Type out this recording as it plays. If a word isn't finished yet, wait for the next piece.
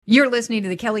You're listening to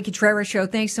the Kelly Cutrera Show.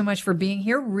 Thanks so much for being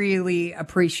here. Really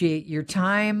appreciate your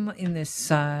time in this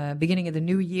beginning of the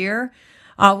new year.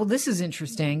 Well, this is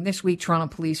interesting. This week,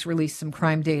 Toronto Police released some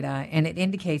crime data, and it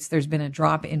indicates there's been a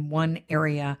drop in one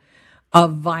area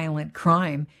of violent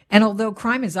crime. And although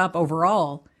crime is up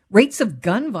overall, rates of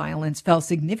gun violence fell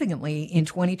significantly in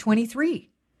 2023.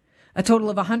 A total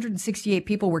of 168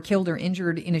 people were killed or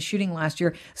injured in a shooting last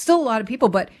year. Still a lot of people,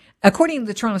 but according to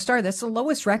the Toronto Star, that's the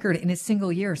lowest record in a single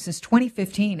year since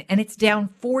 2015, and it's down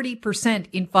 40%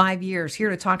 in 5 years. Here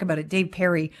to talk about it, Dave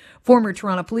Perry, former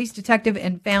Toronto police detective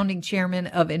and founding chairman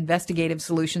of Investigative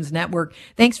Solutions Network.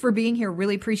 Thanks for being here.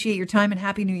 Really appreciate your time, and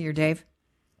Happy New Year, Dave.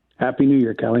 Happy New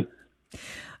Year, Kelly.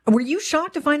 Were you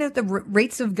shocked to find out the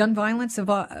rates of gun violence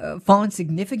have fallen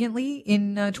significantly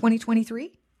in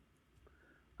 2023?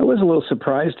 I was a little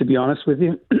surprised, to be honest with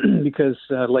you, because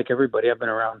like everybody, I've been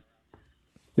around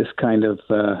this kind of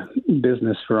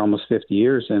business for almost 50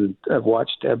 years, and I've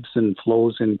watched ebbs and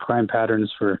flows in crime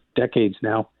patterns for decades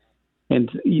now. And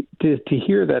to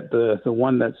hear that the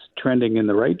one that's trending in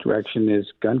the right direction is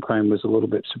gun crime was a little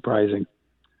bit surprising.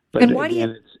 But and why do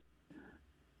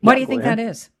you think that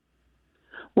is?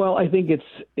 Well, I think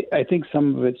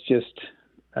some of it's just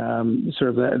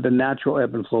sort of the natural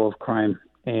ebb and flow of crime,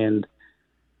 and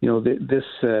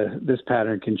this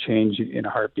pattern can change in a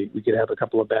heartbeat. We could have a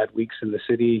couple of bad weeks in the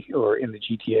city or in the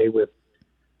GTA with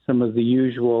some of the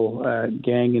usual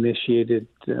gang-initiated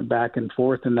back and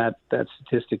forth, and that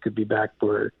statistic could be back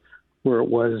where it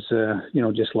was,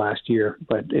 just last year.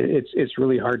 But it's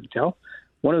really hard to tell.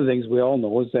 One of the things we all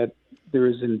know is that there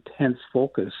is intense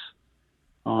focus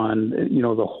on,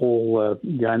 the whole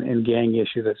gun and gang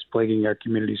issue that's plaguing our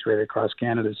communities right across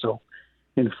Canada. So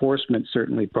enforcement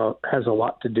certainly has a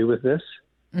lot to do with this.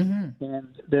 Mm-hmm. And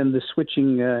then the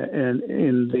switching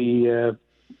in the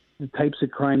types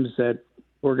of crimes that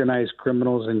organized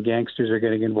criminals and gangsters are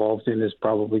getting involved in has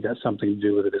probably got something to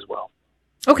do with it as well.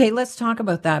 Okay, let's talk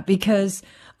about that, because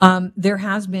there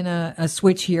has been a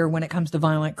switch here when it comes to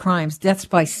violent crimes. Deaths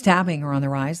by stabbing are on the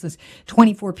rise. There's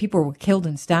 24 people were killed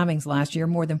in stabbings last year,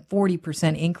 more than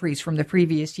 40% increase from the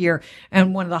previous year,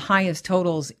 and one of the highest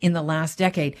totals in the last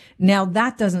decade. Now,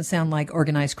 that doesn't sound like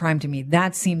organized crime to me.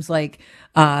 That seems like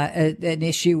an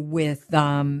issue with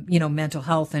mental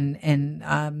health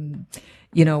and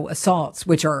assaults,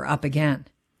 which are up again.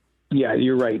 Yeah,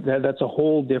 you're right. That's a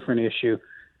whole different issue.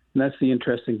 And that's the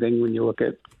interesting thing when you look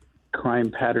at crime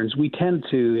patterns. We tend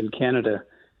to, in Canada,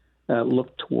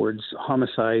 look towards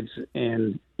homicides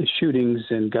and shootings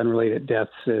and gun-related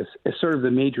deaths as sort of the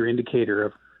major indicator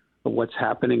of what's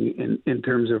happening in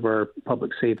terms of our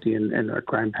public safety and our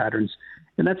crime patterns.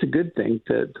 And that's a good thing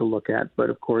to look at. But,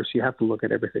 of course, you have to look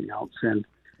at everything else. And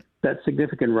that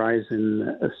significant rise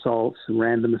in assaults,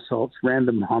 random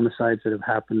homicides that have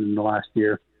happened in the last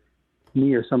year, to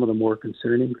me, are some of the more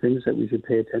concerning things that we should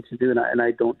pay attention to. And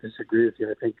I don't disagree with you.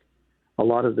 I think a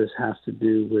lot of this has to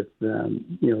do with,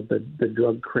 the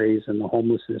drug craze and the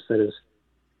homelessness that has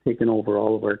taken over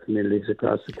all of our communities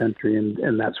across the country.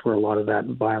 And that's where a lot of that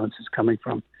violence is coming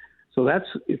from. So that's,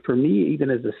 for me, even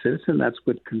as a citizen, that's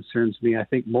what concerns me. I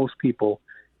think most people,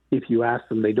 if you ask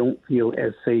them, they don't feel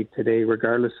as safe today,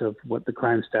 regardless of what the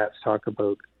crime stats talk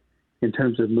about in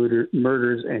terms of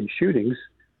murders and shootings.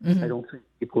 Mm-hmm. I don't think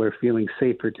people are feeling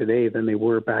safer today than they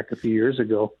were back a few years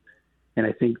ago. And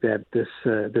I think that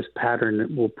this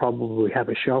pattern will probably have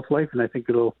a shelf life, and I think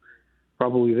it'll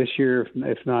probably this year,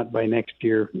 if not by next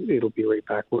year, it'll be right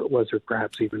back where it was, or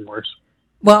perhaps even worse.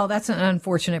 Well, that's an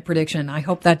unfortunate prediction. I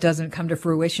hope that doesn't come to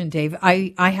fruition, Dave.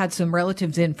 I had some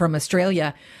relatives in from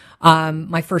Australia.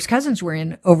 My first cousins were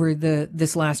in over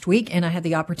this last week, and I had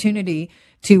the opportunity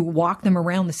to walk them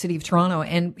around the city of Toronto.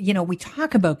 And, we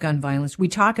talk about gun violence. We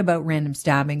talk about random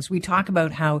stabbings. We talk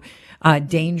about how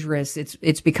dangerous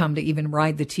it's become to even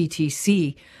ride the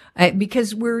TTC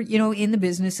because we're, in the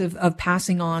business of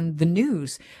passing on the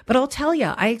news. But I'll tell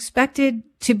you, I expected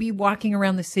to be walking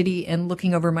around the city and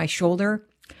looking over my shoulder.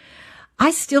 I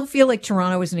still feel like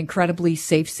Toronto is an incredibly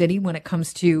safe city when it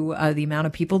comes to the amount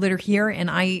of people that are here. And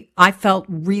I felt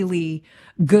really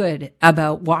good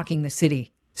about walking the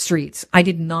city streets. I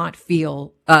did not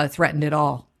feel threatened at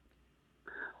all.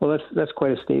 Well, that's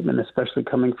quite a statement, especially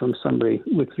coming from somebody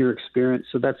with your experience.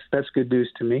 So that's good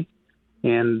news to me.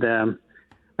 And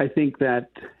I think that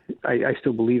I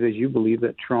still believe, as you believe,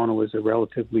 that Toronto is a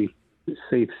relatively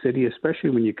safe city, especially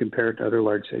when you compare it to other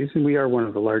large cities. And we are one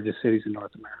of the largest cities in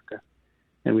North America.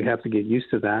 And we have to get used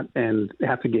to that and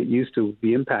have to get used to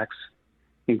the impacts,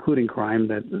 including crime,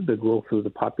 that the growth of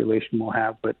the population will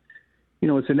have. But,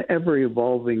 it's an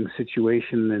ever-evolving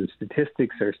situation, and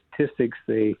statistics are statistics.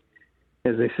 They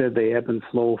as I said, they ebb and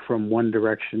flow from one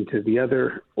direction to the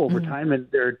other over time. And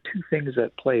there are two things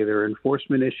at play. There are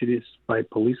enforcement initiatives by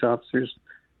police officers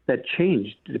that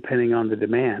change depending on the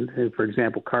demand. And for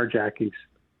example, carjackings,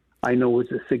 I know,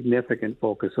 was a significant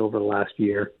focus over the last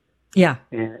year. Yeah.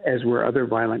 As were other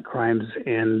violent crimes.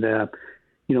 And,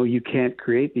 you can't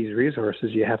create these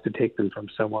resources. You have to take them from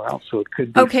somewhere else. So it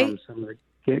could be from some of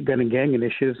the gun and gang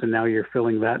initiatives, and now you're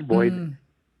filling that void.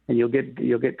 And you'll get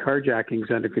carjackings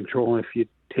under control. And if you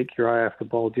take your eye off the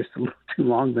ball just a little too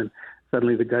long, then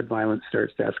suddenly the gun violence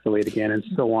starts to escalate again, and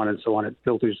so on and so on. It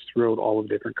filters throughout all the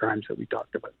different crimes that we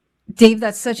talked about. Dave,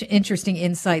 that's such an interesting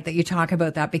insight that you talk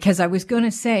about that, because I was going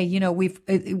to say,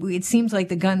 it seems like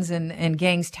the Guns and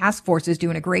Gangs Task Force is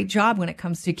doing a great job when it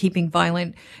comes to keeping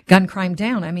violent gun crime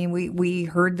down. I mean, we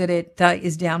heard that it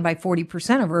is down by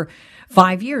 40% over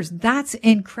 5 years. That's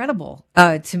incredible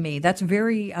to me. That's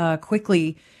very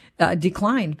quickly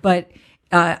declined. But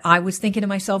I was thinking to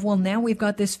myself, well, now we've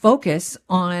got this focus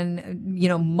on,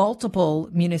 multiple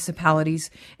municipalities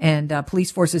and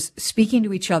police forces speaking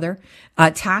to each other,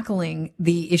 tackling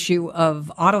the issue of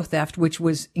auto theft, which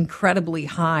was incredibly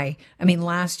high. I mean,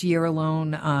 last year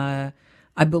alone, I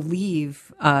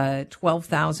believe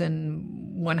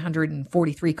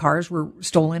 12,143 cars were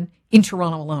stolen in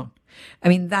Toronto alone. I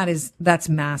mean, that's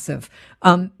massive.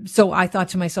 So I thought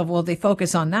to myself, well, if they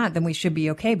focus on that, then we should be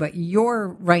okay. But you're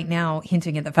right now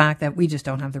hinting at the fact that we just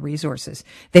don't have the resources.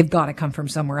 They've got to come from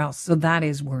somewhere else. So that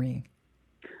is worrying.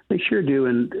 They sure do.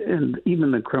 And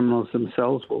even the criminals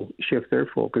themselves will shift their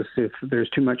focus. If there's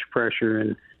too much pressure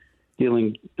in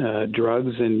dealing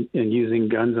drugs and using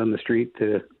guns on the street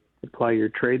to apply your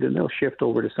trade, then they'll shift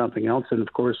over to something else. And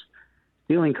of course,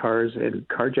 stealing cars and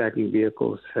carjacking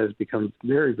vehicles has become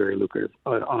very, very lucrative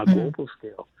on a global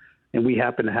scale. And we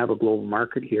happen to have a global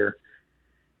market here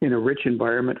in a rich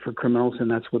environment for criminals,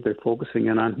 and that's what they're focusing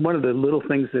in on. One of the little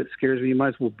things that scares me, you might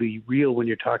as well be real when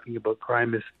you're talking about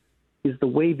crime, is the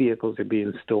way vehicles are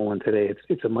being stolen today.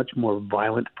 It's a much more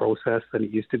violent process than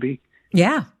it used to be.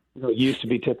 Yeah. It used to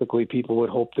be typically people would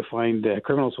hope to find,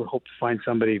 criminals would hope to find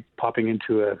somebody popping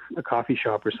into a coffee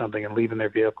shop or something and leaving their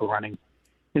vehicle running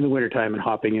in the wintertime and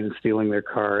hopping in and stealing their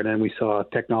car. And then we saw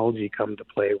technology come to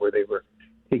play where they were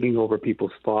taking over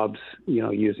people's fobs,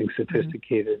 using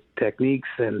sophisticated techniques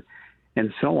and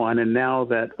so on. And now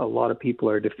that a lot of people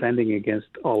are defending against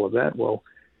all of that, well,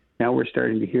 now we're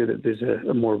starting to hear that there's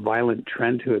a more violent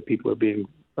trend to it. People are being,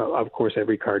 of course,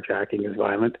 every carjacking is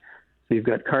violent. So you've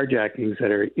got carjackings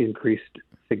that are increased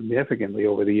significantly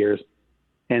over the years.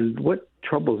 And what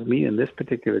troubles me in this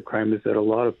particular crime is that a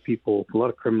lot of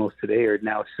criminals today are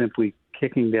now simply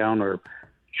kicking down or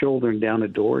shouldering down a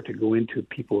door to go into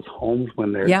people's homes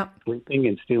when they're sleeping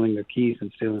and stealing their keys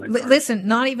and stealing their cars. Listen,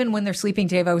 not even when they're sleeping,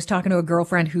 Dave. I was talking to a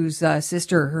girlfriend whose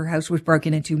sister, her house was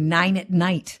broken into 9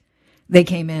 p.m. They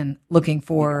came in looking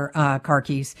for car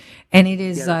keys. And it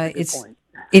is,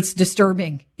 it's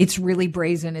disturbing. It's really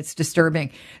brazen. It's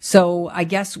disturbing. So I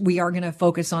guess we are going to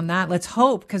focus on that. Let's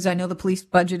hope, because I know the police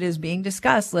budget is being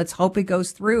discussed. Let's hope it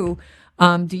goes through.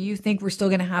 Do you think we're still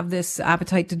going to have this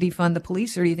appetite to defund the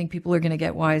police, or do you think people are going to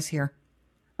get wise here?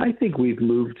 I think we've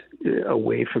moved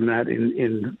away from that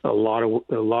in a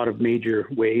lot of major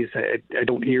ways. I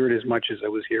don't hear it as much as I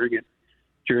was hearing it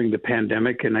during the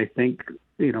pandemic, and I think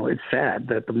it's sad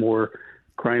that the more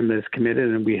crime that is committed,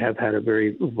 and we have had a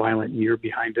very violent year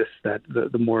behind us, that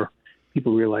the more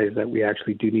people realize that we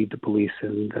actually do need the police,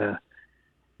 and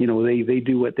they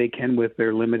do what they can with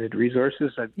their limited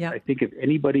resources. I think if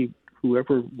anybody,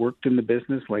 whoever worked in the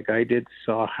business like I did,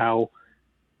 saw how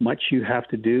much you have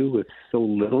to do with so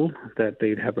little, that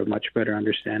they'd have a much better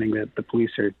understanding that the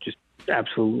police are just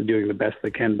absolutely doing the best they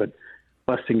can, but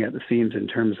busting at the seams in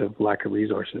terms of lack of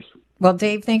resources. Well,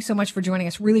 Dave, thanks so much for joining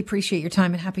us. Really appreciate your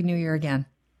time, and Happy New Year again.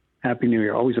 Happy New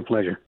Year. Always a pleasure.